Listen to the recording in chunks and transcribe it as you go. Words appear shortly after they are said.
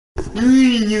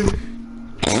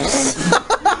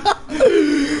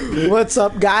What's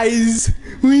up, guys?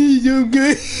 We do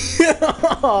good.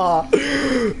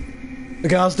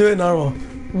 Okay, let's do it normal.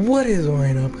 What is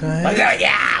going up, guys?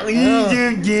 Yeah, we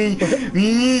do good.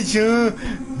 We need to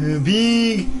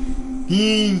big.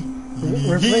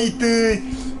 We're playing.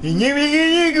 Let's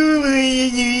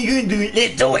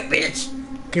do it, bitch.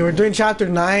 Okay, we're doing chapter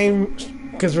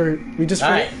 9 because we just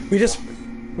finished.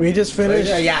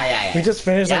 Yeah. We just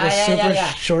finished like a super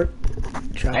short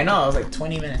chapter. I know, it was like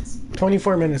 20 minutes.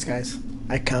 24 minutes, guys.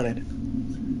 I counted.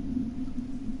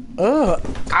 Ugh.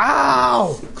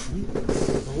 Ow!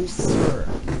 Closer.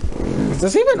 Is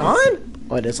this even on?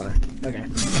 Oh, it is on. Okay.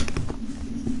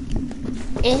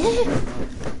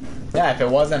 Yeah, if it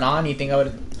wasn't on, you think I would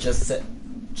have just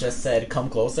said come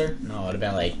closer? No, it would have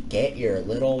been like, get your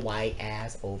little white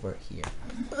ass over here.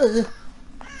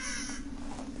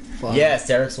 Fuck. Yes,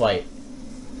 Eric's white.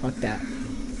 Fuck that.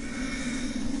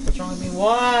 What's wrong with me?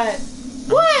 What?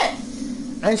 What?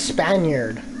 I'm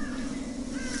Spaniard.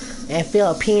 And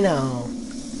Filipino.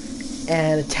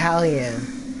 And Italian.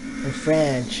 And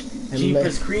French. And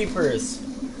Jeepers creepers.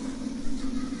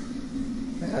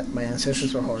 My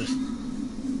ancestors were horse.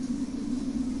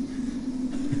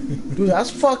 Dude, that's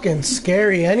fucking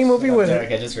scary. Any movie with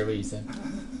Derek, I just heard what you said.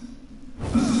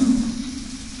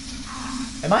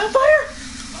 Am I on fire?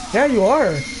 Yeah, you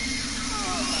are.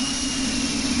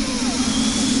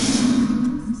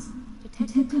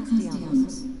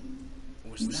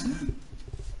 Was that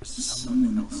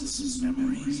someone else's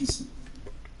memories?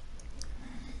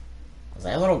 Was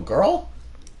I a little girl?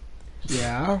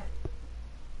 Yeah.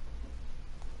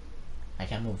 I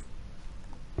can't move.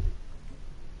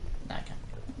 No, I can't.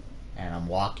 And I'm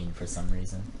walking for some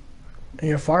reason. And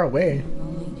you're far away.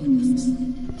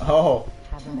 Oh.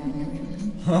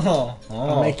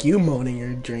 I'll make you moan in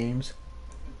your dreams.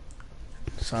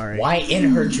 Sorry. Why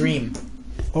in her dream?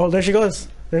 Oh, there she goes.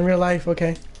 In real life,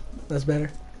 okay. That's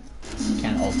better.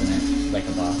 Can't open it like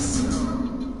a boss.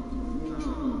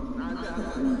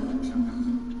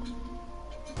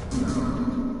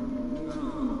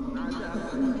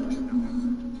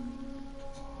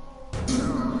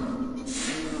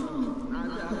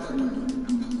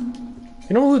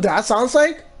 You know who that sounds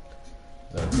like?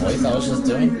 The voice I was just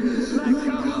doing?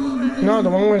 No, the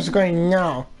one where it's going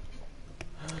now.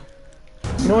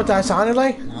 You know what that sounded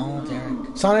like? No,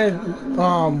 Derek. Sounded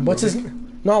what's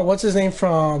his name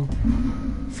from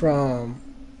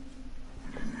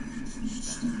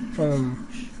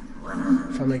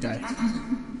the guy.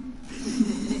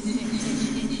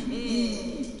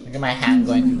 Look at my hand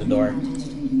going through the door.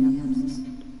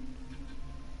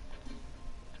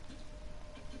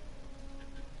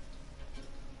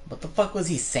 What the fuck was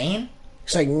he saying?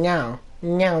 It's like no,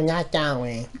 not that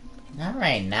way. Not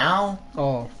right now.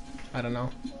 Oh, I don't know.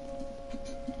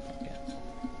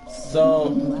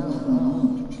 So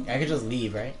I could just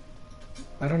leave, right?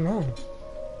 I don't know.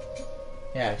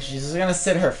 Yeah, she's just gonna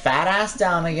sit her fat ass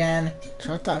down again. She's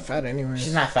not that fat anyway.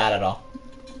 She's not fat at all.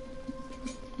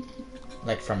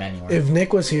 Like from anywhere. If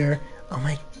Nick was here, oh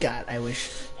my god, I wish.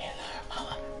 Hey there,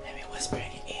 mama. Let me whisper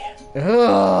in your ear.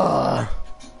 Ugh.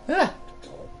 Ah.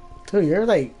 Dude, you're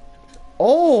like,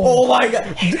 oh. Oh my god.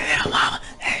 Hey there, mama.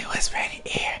 Let me whisper in your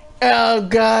ear. Oh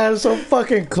god, I'm so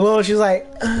fucking close. She's like,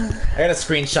 I gotta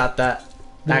screenshot that.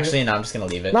 Actually, no, I'm just gonna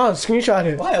leave it. no, screenshot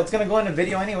it. Why? It's gonna go in a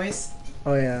video anyways.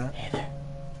 Oh yeah. Hey there.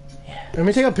 Yeah. Let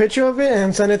me take a picture of it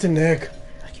and send it to Nick.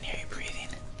 I can hear you breathing.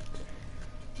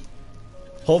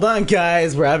 Hold on,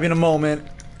 guys. We're having a moment.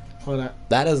 Hold on.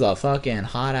 That is a fucking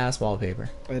hot ass wallpaper.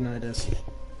 I know it is.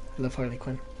 I love Harley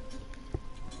Quinn.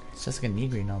 It's just like a neat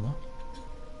green now, though.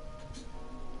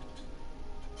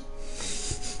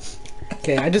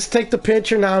 Okay, I just take the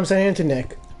picture. Now I'm sending it to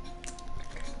Nick.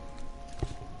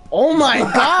 Oh my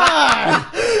god!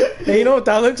 Hey, you know what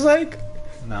that looks like?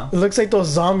 No. It looks like those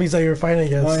zombies that you were fighting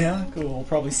against. Oh yeah, cool. We'll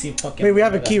probably see fucking. Wait, we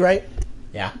have a key, right?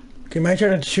 Yeah. Okay, my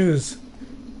turn to choose.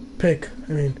 Pick.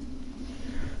 I mean.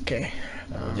 Okay.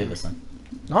 We'll do this one.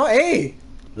 No, hey.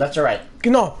 Left or right?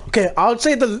 No. Okay, I'll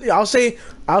say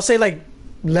like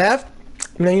left,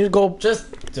 and then you go.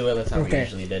 Just do it. That's how we Okay.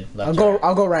 usually did. Left I'll or go. right?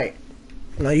 I'll go right.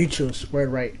 Now you choose. Where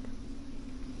right?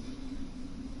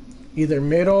 Either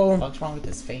middle. What's wrong with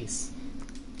his face?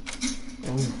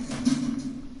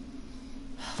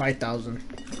 5,000.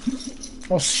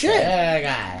 Oh shit! Yeah,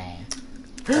 got it.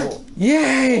 Oh.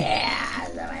 Yay! Yeah, I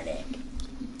love my dick.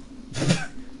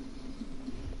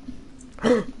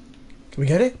 Can we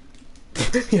get it?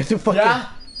 You have to fucking. Yeah,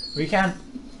 we can.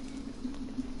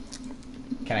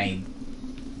 Can I?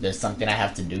 There's something I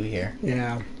have to do here.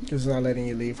 Yeah, it's not letting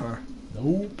you leave, huh?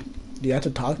 Nope. Do you have to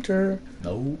talk to her?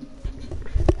 Nope.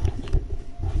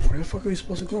 Where the fuck are we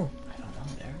supposed to go? I don't know,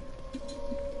 there.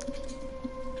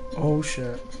 Oh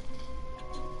shit.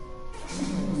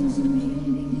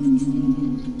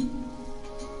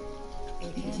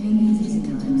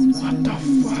 What the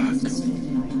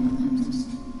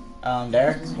fuck?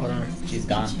 Derek? Whatever. She's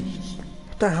gone.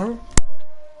 What the hell?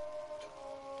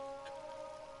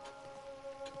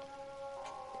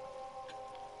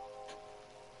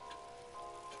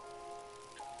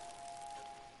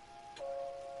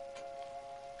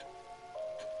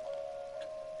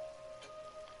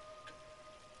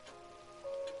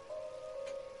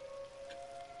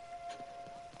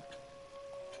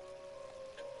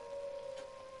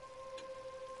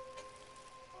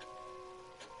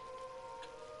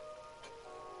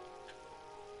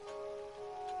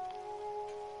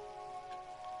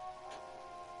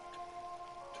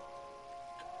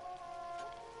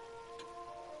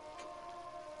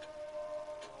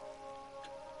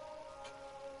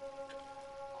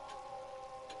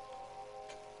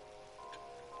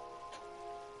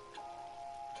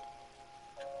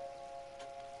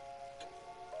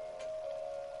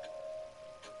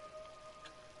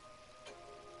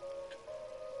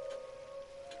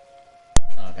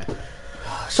 Okay.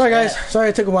 Sorry guys, sorry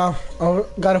it took a while. I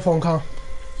got a phone call.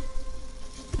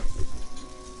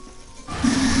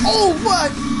 Oh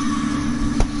fuck!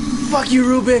 Fuck you,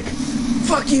 Rubik!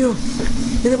 Fuck you!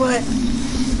 In the butt!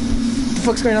 What the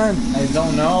fuck's going on? I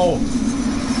don't know.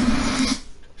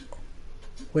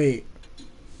 Wait.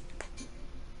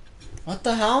 What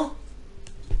the hell?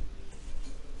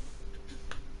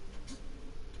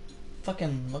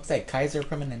 Fucking looks like Kaiser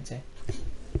Permanente.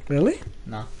 Really?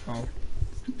 No. Oh.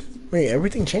 Wait,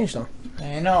 everything changed though.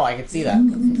 I know, I can see that.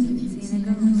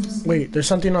 Wait, there's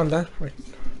something on that. Wait.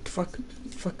 Fuck.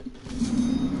 Fuck.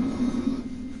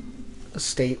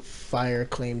 State fire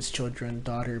claims children,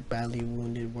 daughter badly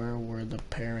wounded. Where were the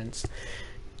parents?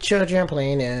 Children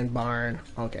playing in barn.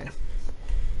 Okay.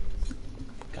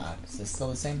 God, is this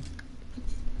still the same?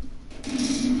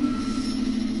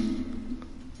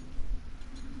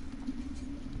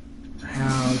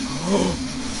 How?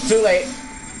 Too late.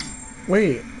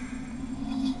 Wait.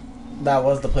 That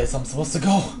was the place I'm supposed to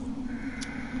go.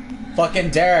 Fucking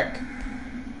Derek.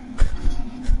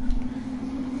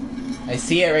 I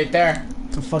see it right there.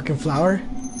 It's a fucking flower?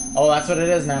 Oh, that's what it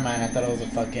is. Never mind. I thought it was a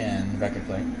fucking record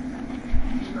player.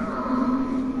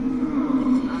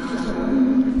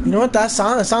 You know what that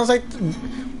sounds? It sounds like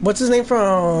what's his name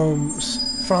from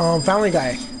Family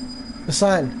Guy, the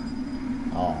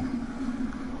son. Oh.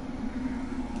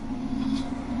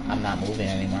 I'm not moving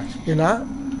anymore. You're not? No.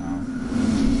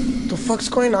 What the fuck's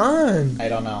going on? I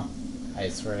don't know. I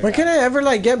swear to When God. can I ever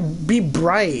like be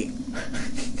bright?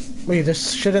 Wait,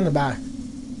 there's shit in the back.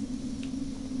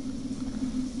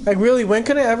 Like really, when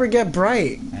can I ever get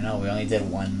bright? I know, we only did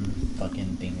one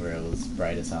fucking thing where it was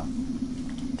bright as hell.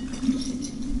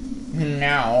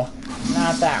 No.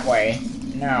 Not that way.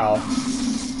 No.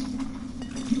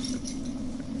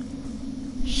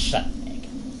 Shut Meg.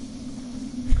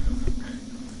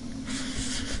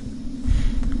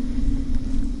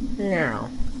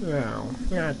 No,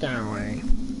 not that way.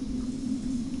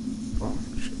 Oh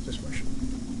shit, this much.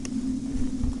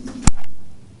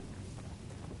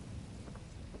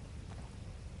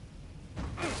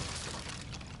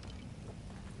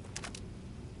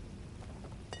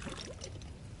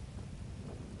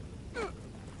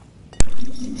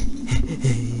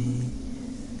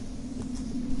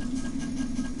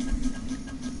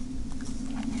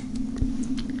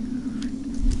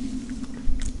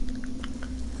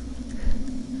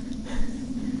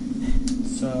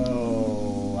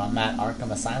 So, I'm at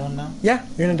Arkham Asylum now? Yeah,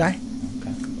 you're gonna die.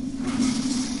 Okay.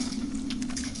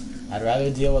 I'd rather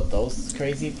deal with those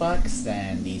crazy fucks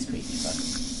than these crazy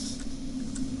fucks.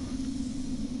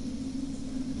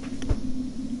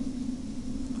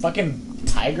 Fucking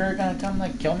tiger gonna come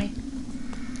like kill me?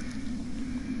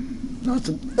 No, it's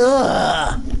a.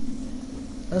 Ugh.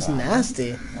 That's Wow.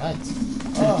 nasty. What?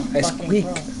 Oh, I fucking squeak.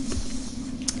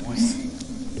 gross.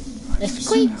 I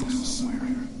squeak.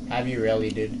 Have you really,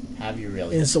 dude? Have you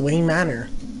really? In a Wayne Manor.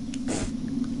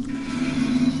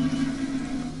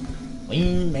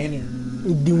 Lean manner.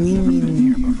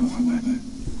 Doing.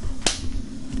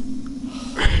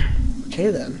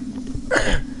 Okay then.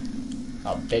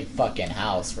 A big fucking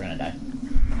house. We're gonna die.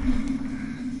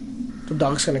 The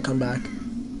dog's gonna come back.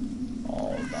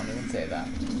 Oh, don't even say that.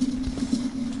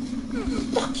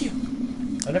 Fuck you.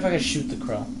 What if I could shoot the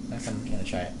crow? Next time I'm gonna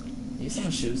try it. Use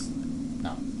some shoes.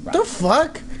 No. Right. The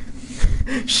fuck?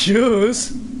 Shoes?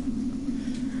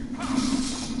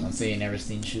 Don't say you never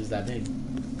seen shoes that big.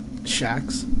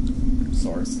 Shacks.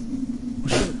 Source.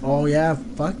 Oh yeah,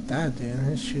 fuck that, dude.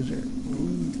 His shoes are.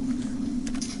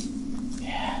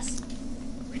 Yes.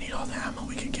 We need all the ammo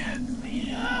we can get.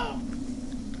 We know.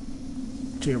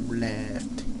 To your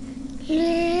left.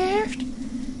 Left.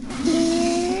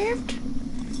 Left.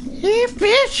 Left,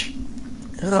 bitch.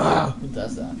 Ugh. Who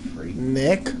does that? Freak.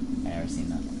 Nick. I never seen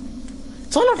that.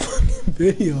 It's on a fucking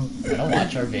video. I don't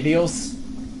watch our videos.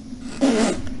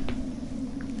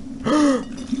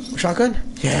 Shotgun?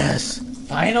 Yes.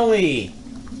 Finally.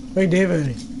 Wait,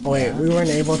 David. Oh wait, Yeah. we weren't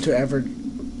able to ever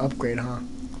upgrade, huh?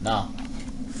 No.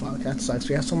 Fuck, that sucks.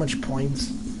 We have so much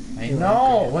points. I You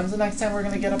know. upgrade. When's the next time we're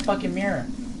gonna get a fucking mirror?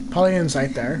 Probably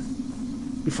inside there.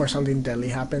 Before something deadly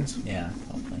happens. Yeah,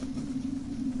 hopefully.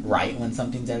 Right when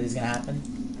something deadly's gonna happen.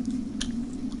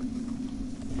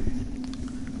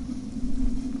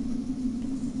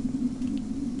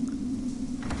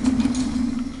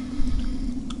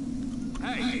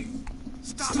 Hey,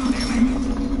 stop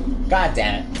him! God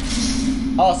damn it.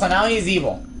 Oh, so now he's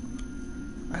evil.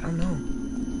 I don't know.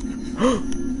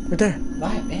 Right there.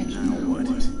 Why, bitch? What?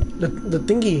 The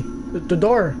thingy. The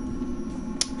door.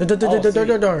 The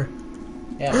sweet. door.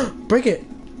 Yeah. Break it.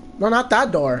 No, not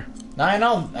that door. No, I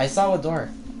know. I saw a door.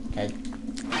 Okay.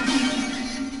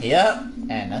 Yep.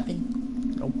 And nothing.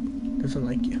 Nope. Doesn't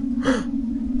like you.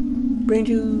 Brain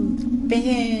juice.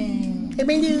 Bang. Hey,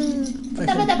 brain juice.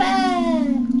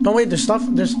 Don't wait, there's stuff.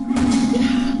 There's.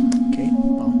 Okay.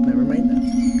 Well, never mind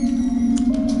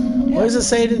then. What does it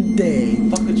say today?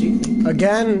 Fuck with you.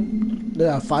 Again,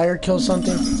 the fire kills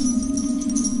something.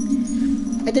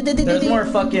 There's more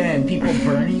fucking people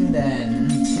burning than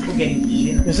people getting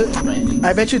eaten. Is it?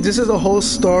 I bet you this is the whole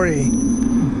story.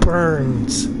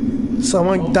 Burns.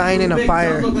 Someone dying in a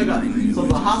fire. So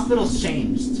the hospital's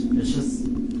changed. It's just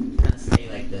gonna stay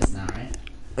like this now, right?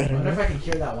 I I don't wonder if know. I can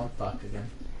hear that one fuck again.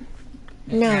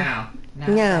 No. No,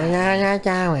 No, not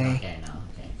that way. Okay, no,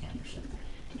 okay, I can't hear shit.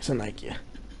 Doesn't like you.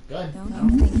 Good.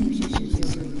 Don't think you should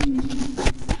use your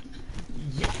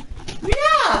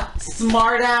Yeah!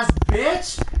 Smart ass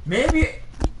bitch! Maybe.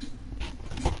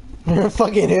 You're gonna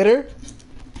fucking hit her?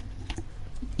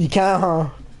 You can't, huh?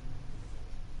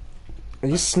 Are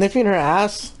you sniffing her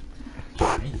ass?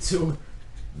 Me too.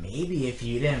 Maybe if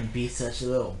you didn't be such a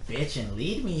little bitch and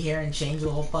lead me here and change the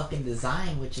whole fucking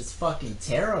design, which is fucking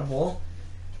terrible,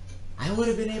 I would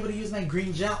have been able to use my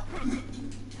green gel.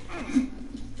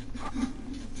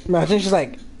 Imagine she's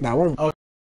like, that one. Oh.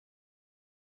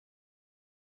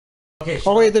 Okay,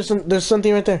 Oh wait, there's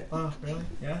something right there. Oh, really?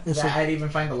 Yeah? Yes, That, sir. I didn't even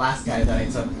find the last guy that I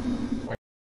took.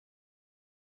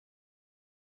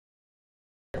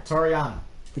 Victoriano.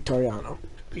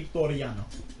 Victoriano.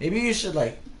 Maybe you should,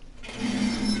 like...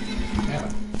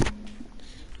 Yeah.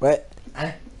 What?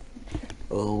 I...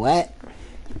 What?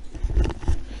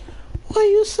 What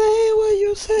you say? What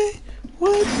you say?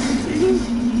 What?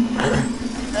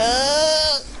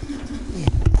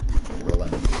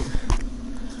 Rolling.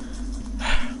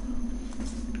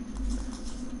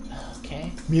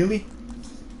 Okay. Mealy?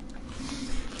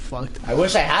 Fucked. I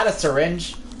wish I had a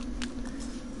syringe.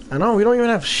 I know, we don't even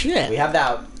have We shit. have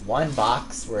that one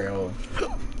box where it'll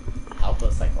help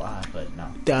us like a lot, but no.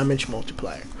 Damage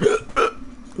multiplier.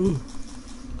 Ooh.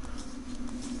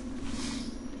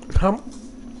 How?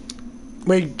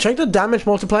 Wait, check the damage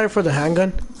multiplier for the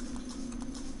handgun.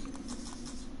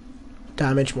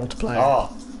 Damage multiplier.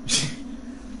 Oh.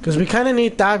 Because we kind of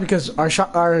need that because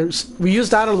we use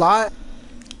that a lot.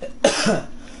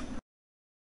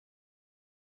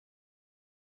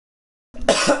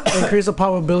 Increase the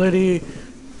probability.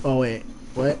 Oh wait,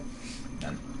 what?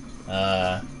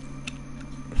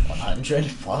 100?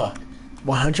 Fuck.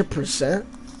 100%?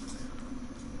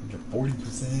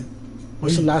 140%.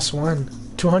 What's the last one?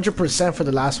 200% for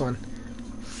the last one.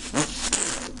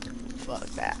 Fuck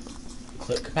that.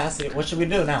 Clip capacity. What should we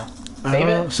do now? I Save don't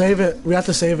know. it? Save it. We have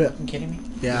to save it. You kidding me?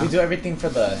 Yeah. Did we do everything for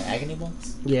the agony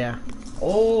bolts? Yeah.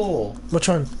 Oh. Which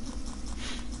one?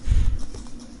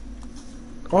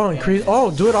 Oh, increase.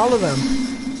 Oh, do it all of them.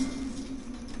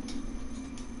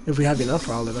 If we have enough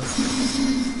for all of them.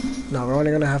 No, we're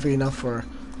only gonna have enough for.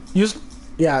 Use.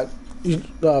 Yeah.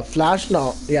 Flash.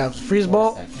 No. Yeah. Freeze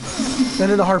ball. Second. And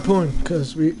then the harpoon,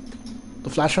 because we. The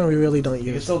flash one we really don't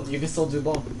You use. can still do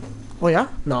both. Oh yeah?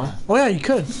 No. Oh yeah, you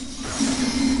could.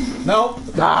 No.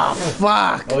 Ah,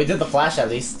 fuck. Oh, we did the flash at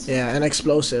least. Yeah, an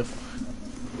explosive.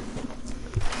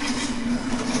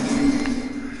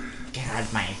 Get out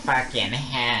of my fucking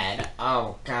head.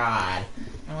 Oh god.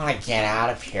 I wanna get out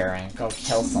of here and go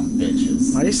kill some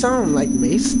bitches. Why do you sound like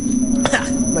Mason?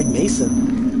 Like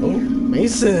Mason. Who?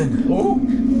 Mason. Who?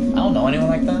 I don't know anyone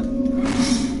like that.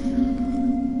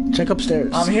 Check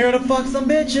upstairs. I'm here to fuck some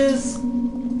bitches.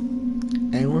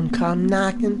 Anyone come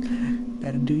knocking.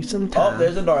 Better do some time. Oh,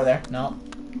 there's a door there. No.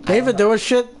 David, there was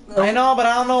shit. I know, but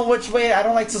I don't know which way. I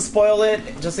don't like to spoil it,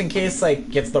 just in case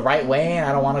like it's the right way, and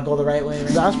I don't want to go the right way.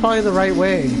 Right? That's probably the right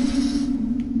way.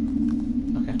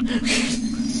 Okay.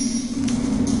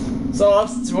 So,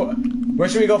 where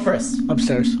should we go first?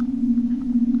 Upstairs.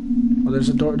 Oh, there's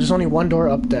a door. There's only one door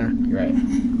up there. You're right.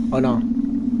 Oh no,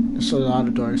 there's a lot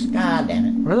of doors. God damn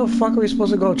it. Where the fuck are we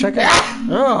supposed to go? Check it.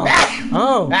 Oh.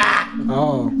 Oh.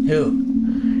 Oh. Who?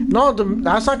 No,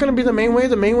 that's not gonna be the main way.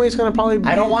 The main way is gonna probably.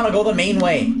 I don't want to go the main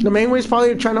way. The main way is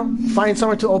probably trying to find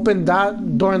somewhere to open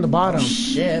that door in the bottom.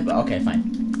 Shit. Okay, fine.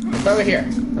 Let's start over here.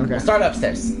 Okay. We'll start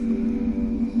upstairs.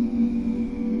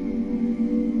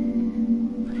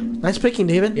 Nice picking,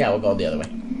 David. Yeah, we'll go the other way.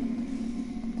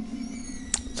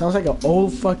 Sounds like an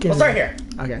old fucking. We'll start here.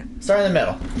 Okay. Start in the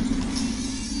middle.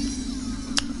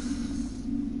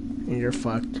 And you're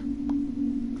fucked.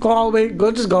 Go all the way.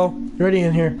 Go, just go. You're already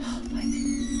in here.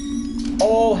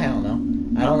 Oh, hell no.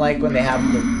 I don't like when they have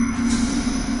the...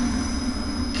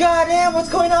 God damn, what's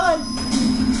going on?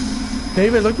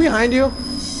 David, look behind you.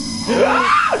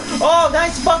 Oh,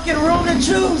 nice fucking room to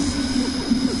choose.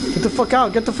 Get the fuck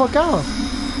out. Get the fuck out.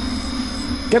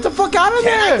 Get the fuck out of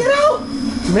Can there. I get out?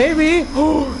 Maybe.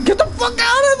 Get the fuck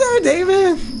out of there,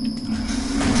 David.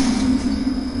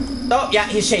 Oh, yeah,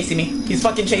 he's chasing me. He's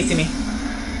fucking chasing me.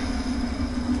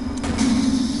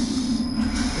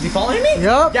 Is he following me?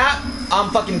 Yup. Yeah, I'm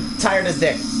fucking tired as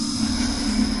dick.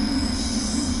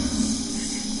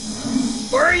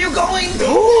 Where are you going?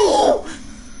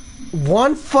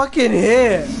 One fucking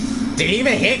hit. Did he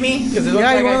even hit me? Because it looked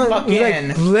Yeah, like I he fucking...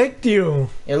 like blicked you.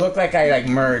 It looked like I like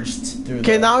merged through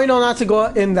Okay, the... now we know not to go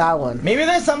in that one. Maybe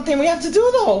there's something we have to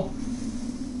do though.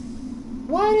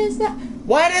 What is that?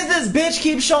 Why does this bitch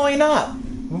keep showing up?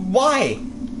 Why?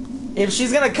 If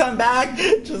she's gonna come back,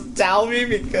 just tell me,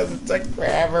 because it took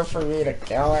forever for me to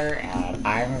kill her and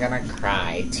I'm gonna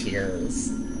cry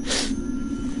tears.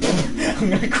 I'm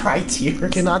gonna cry tears.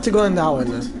 Okay, not to go in that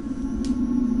one then.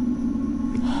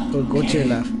 Go to your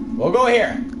left. We'll go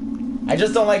here. I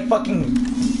just don't like fucking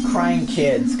crying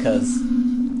kids, cause...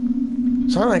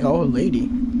 Sound like an old lady.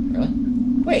 Really?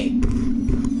 Wait.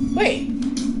 Wait.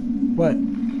 What?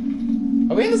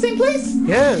 Are we in the same place?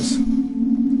 Yes.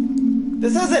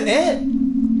 This isn't it.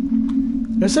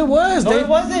 Yes, it was. No, it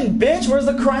wasn't, bitch. Where's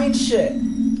the crying shit?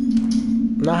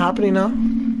 Not happening now?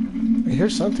 I hear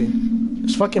something.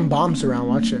 There's fucking bombs around.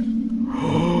 Watch it.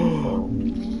 Oh.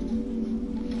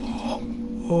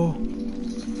 Oh.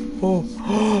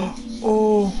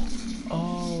 Oh.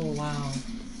 Oh, wow.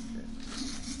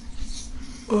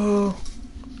 Oh.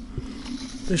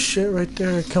 The shit right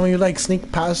there. Can we like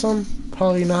sneak past them?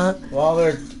 Probably not. Well,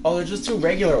 they're just two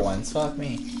regular ones. Fuck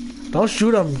me. Don't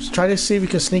shoot them. Just try to see if we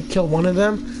can sneak kill one of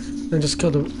them, then just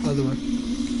kill the other one.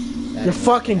 You're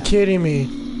fucking kidding me.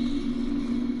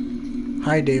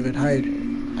 Hide, David. Hide.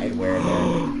 I'd wear it there.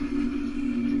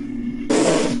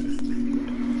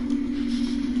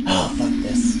 Oh, fuck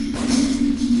this.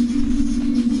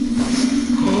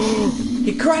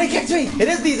 He karate kicked me! It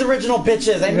is these original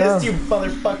bitches! I missed you,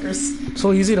 motherfuckers!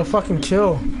 So easy to fucking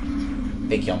kill.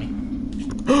 They kill me.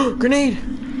 Grenade!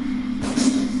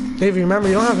 David, remember,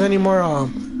 you don't have any more, I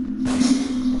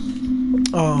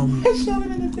shot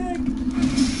him in the dick.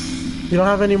 You don't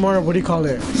have any more, what do you call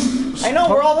it? I know,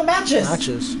 we're all the matches!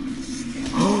 Matches.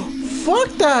 Fuck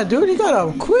that, dude, you got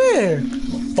up quick!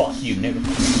 Fuck you, nigga.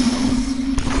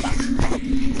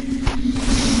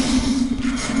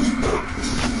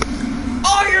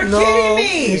 Oh, you're kidding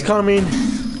me! He's coming.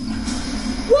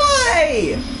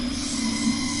 Why?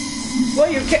 Well,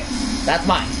 you're That's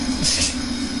mine.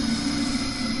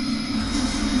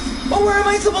 But where am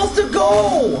I supposed to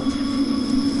go?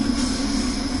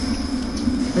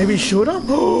 Maybe shoot him?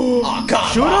 Oh, come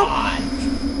Shoot on!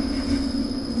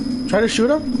 him? Try to shoot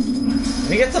him? Let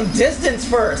me get some distance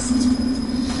first.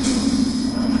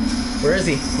 Where is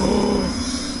he?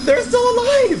 They're still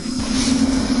alive!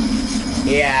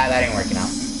 Yeah, that ain't working out.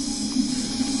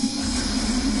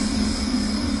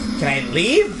 Can I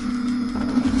leave?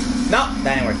 No,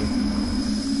 that ain't working.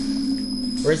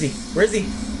 Where is he? Where is he?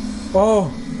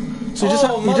 Oh. So you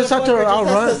just have to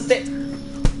outrun.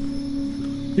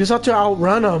 You just have to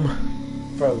outrun him.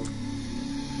 Bro.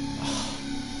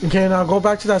 Okay, now go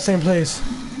back to that same place.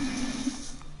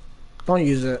 Don't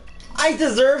use it. I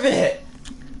deserve it!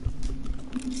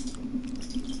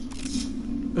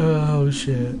 Oh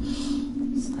shit.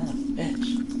 Son of a bitch.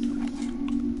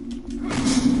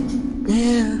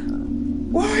 Yeah.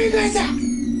 Where are you guys at?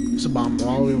 There's a bomb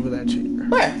all the way over that shit.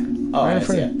 Where? Oh, Right I in see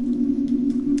front.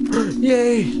 it.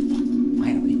 Yay!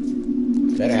 Finally.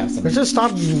 Better have some. Let's just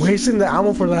stop wasting the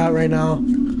ammo for that right now.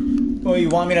 Well, you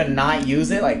want me to not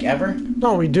use it, like, ever?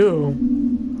 No, we do.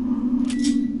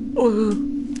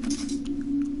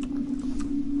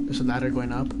 There's a ladder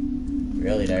going up.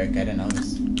 Really, Derek? I didn't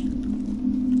notice.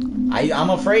 I'm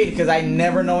afraid because I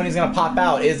never know when he's gonna pop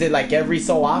out. Is it like every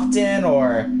so often,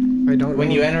 or I don't when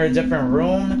know. you enter a different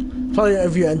room? Probably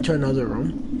if you enter another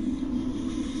room.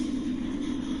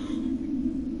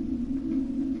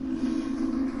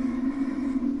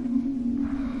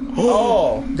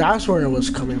 Oh! That's where it was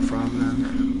coming from, then.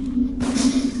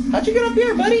 How'd you get up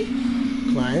here, buddy?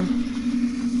 Climb.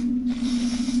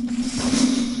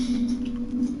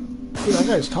 Dude, that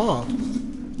guy's tall.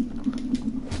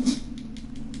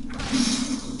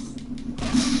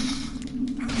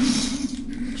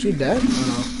 Is she dead?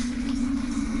 Oh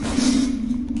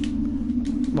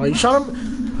no. Well, you shot him.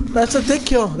 That's a dick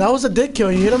kill. That was a dick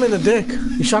kill. You hit him in the dick.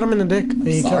 You shot him in the dick. And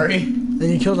you Sorry. And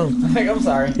you killed him. I'm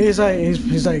sorry. He's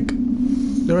like,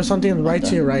 there was something right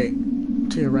to your right.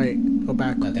 To your right. Go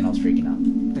back. Nothing else freaking out.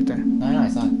 Right there. No, I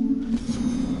saw it.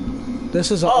 This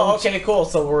is a Oh, okay, cool.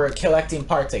 So we're collecting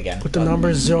parts again. with the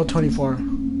number 024. Alright,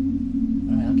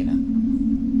 okay now.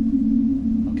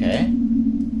 Okay.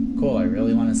 Cool, I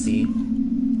really want to see. I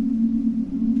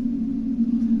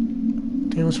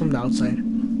think it was from the outside.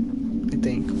 I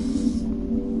think.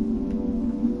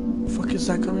 The fuck is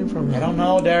that coming from? I don't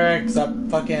know, Derek. Stop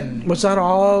fucking... What's that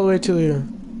all the way to the...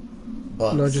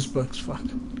 books. No, just books. Fuck.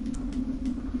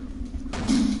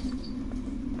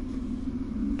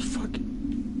 Fuck.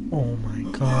 Oh my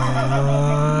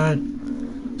god.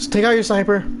 Just take out your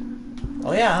sniper.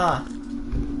 Oh yeah, huh?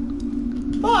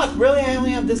 Fuck, really? I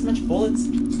only have this much bullets?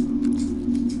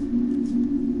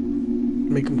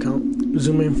 Make them count.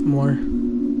 Zoom in more.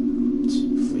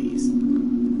 Please.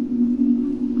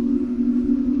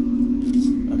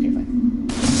 Okay, fine.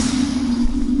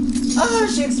 Ah,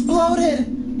 she exploded!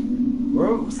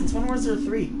 Since when was there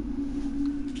 3?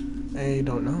 I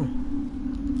don't know.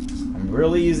 I'm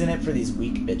really using it for these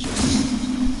weak bitches.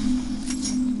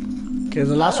 Okay,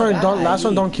 the last one.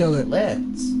 Don't kill it.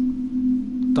 Let's.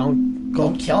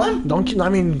 Don't kill him? I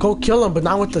mean, go kill him, but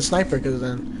not with the sniper, because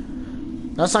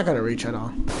then that's not gonna reach at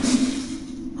all.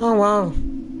 Oh wow.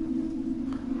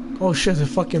 Oh shit! The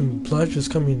fucking blood is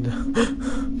coming down.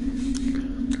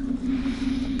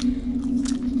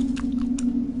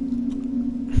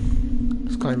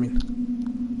 It's climbing.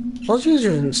 Let's use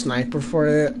your sniper for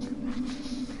it.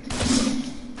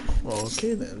 Well,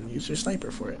 okay then. Use your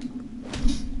sniper for it.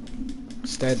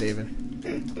 It's dead, David.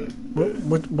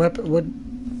 What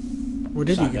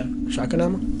did Shotgun. you get? Shotgun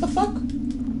ammo? What the fuck?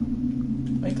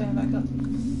 Why are you climbing back up?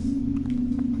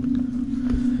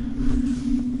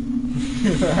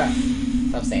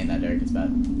 Stop saying that, Derek. It's bad.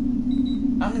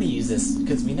 I'm gonna use this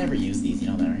because we never use these. You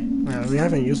know that, right? Yeah, we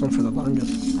haven't used them for the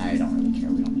longest. I don't really care.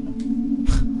 We don't need them.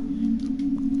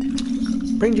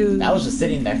 Bring you. That was just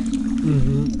sitting there.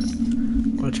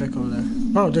 Mm-hmm. Go check over there.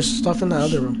 Oh, there's stuff in that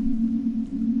other room.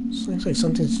 Seems like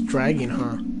something's dragging,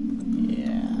 huh?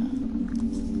 Yeah.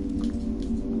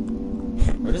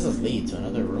 Where does this lead? To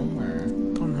another room or?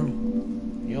 Don't know.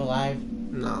 You alive?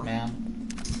 No. Ma'am?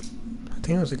 I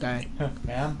think it was a guy.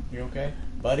 Ma'am? You okay?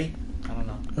 Buddy? I don't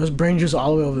know. It was brain juice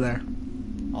all the way over there.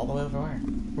 All the way over where?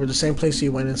 We're the same place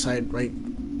you went inside, right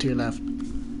to your left.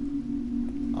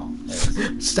 Oh, there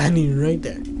it is. Standing right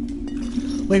there.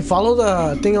 Wait, follow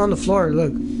the thing on the floor.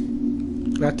 Look.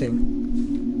 That thing.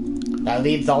 That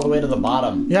leads all the way to the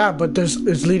bottom. Yeah, but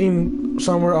it's leading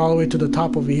somewhere all the way to the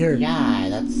top over here. Yeah,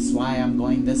 that's why I'm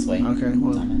going this way. Okay,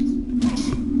 well.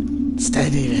 Dumbass.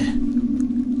 Steady. I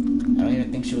don't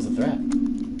even think she was a threat.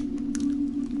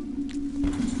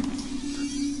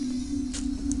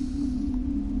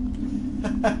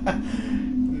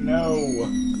 No.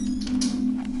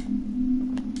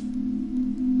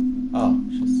 Oh,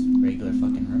 just regular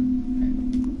fucking room. Right.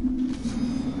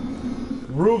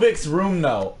 Rubik's room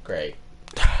though. Great.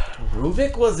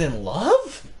 Rubik was in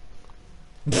love?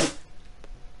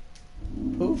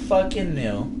 Who fucking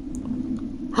knew?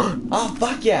 Oh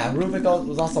fuck yeah! Rubik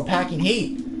was also packing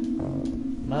heat.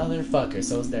 Motherfucker,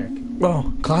 so is Derek.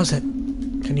 Oh, closet.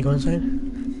 Can you go inside?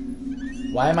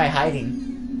 Why am I hiding?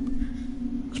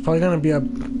 It's probably gonna be a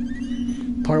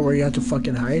part where you have to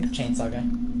fucking hide. Chainsaw guy.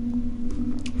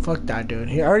 Fuck that dude.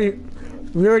 We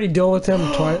already dealt with him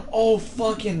twice. Oh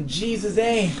fucking Jesus,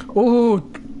 eh? Ooh.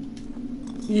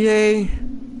 Yay.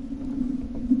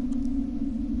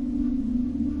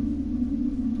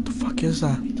 What the fuck is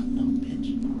that? I don't know,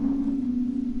 bitch.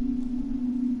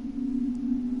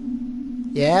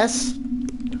 Yes?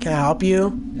 Can I help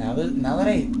you? Now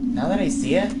that I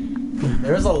see it,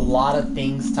 there's a lot of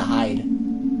things to hide.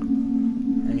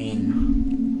 I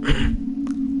mean,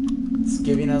 it's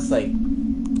giving us like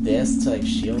this to like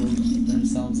shield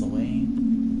themselves away.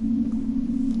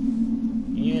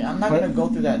 I'm not gonna go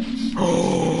through that.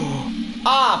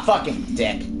 Ah, fucking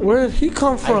dick. Where did he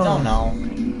come from? I don't know.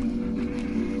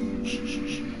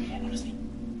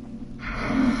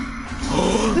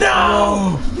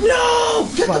 No! No!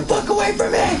 Get the fuck away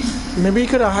from me! Maybe he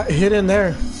could have hid in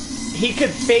there. He could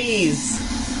phase.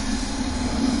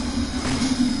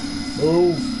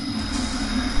 Move.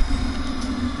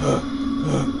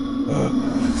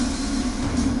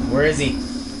 Where is he?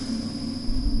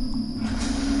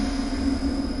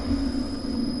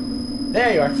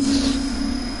 There you are.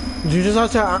 Did you just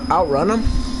have to outrun him?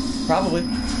 Probably.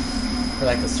 For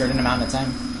like a certain amount of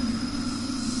time.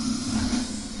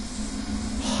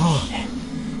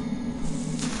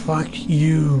 Fuck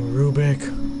you, Rubik.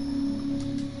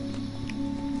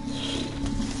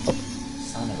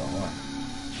 Son of a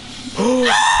whore.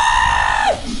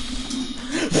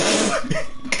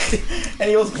 And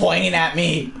he was pointing at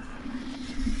me.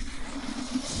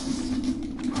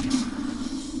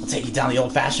 I'll take you down the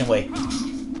old-fashioned way.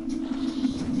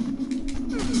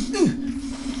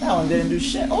 That one didn't do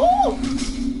shit. Oh!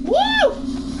 Woo!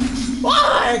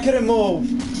 Why? I couldn't move.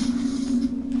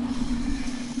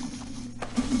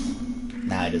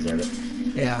 Now I deserve it.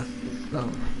 Yeah.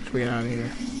 No. Let's get out of here.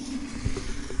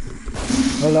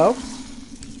 Hello?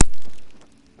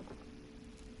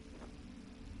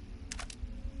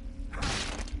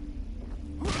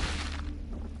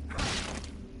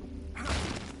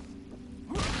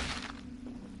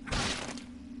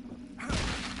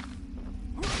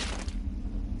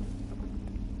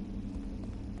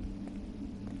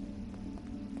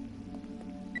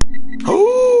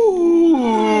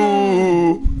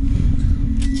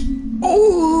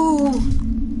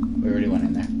 We already went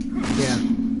in there. Yeah.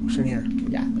 What's in here?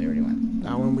 Yeah, we already went.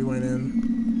 That one we went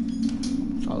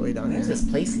in. It's all the way down Where's here. this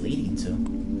place leading to?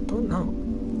 Don't know.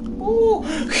 Ooh!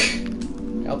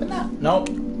 Can I open that? Nope.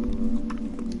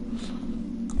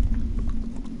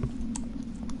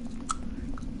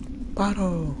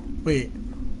 Bottle. Wait.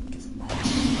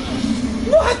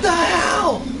 What the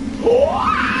hell?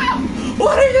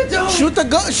 What are you doing? Shoot the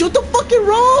gun! Shoot the fucking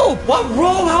rope! What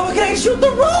rope? How can I shoot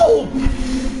the rope?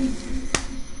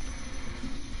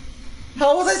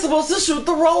 How was I supposed to shoot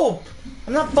the rope?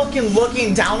 I'm not fucking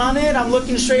looking down on it. I'm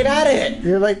looking straight at it.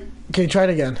 You're like, okay, try it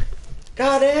again.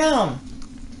 Goddamn.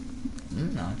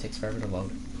 No, it takes forever to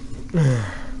load.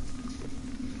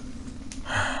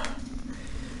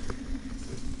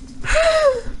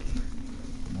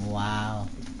 Wow.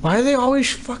 Why do they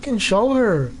always fucking show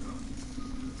her?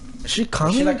 Is she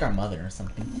coming? Is she like our mother or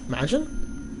something?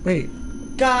 Imagine? Wait.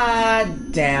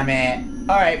 God damn it.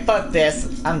 Alright, fuck this.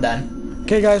 I'm done.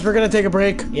 Okay, guys, we're gonna take a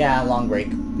break. Yeah, long break.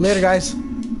 Later, guys.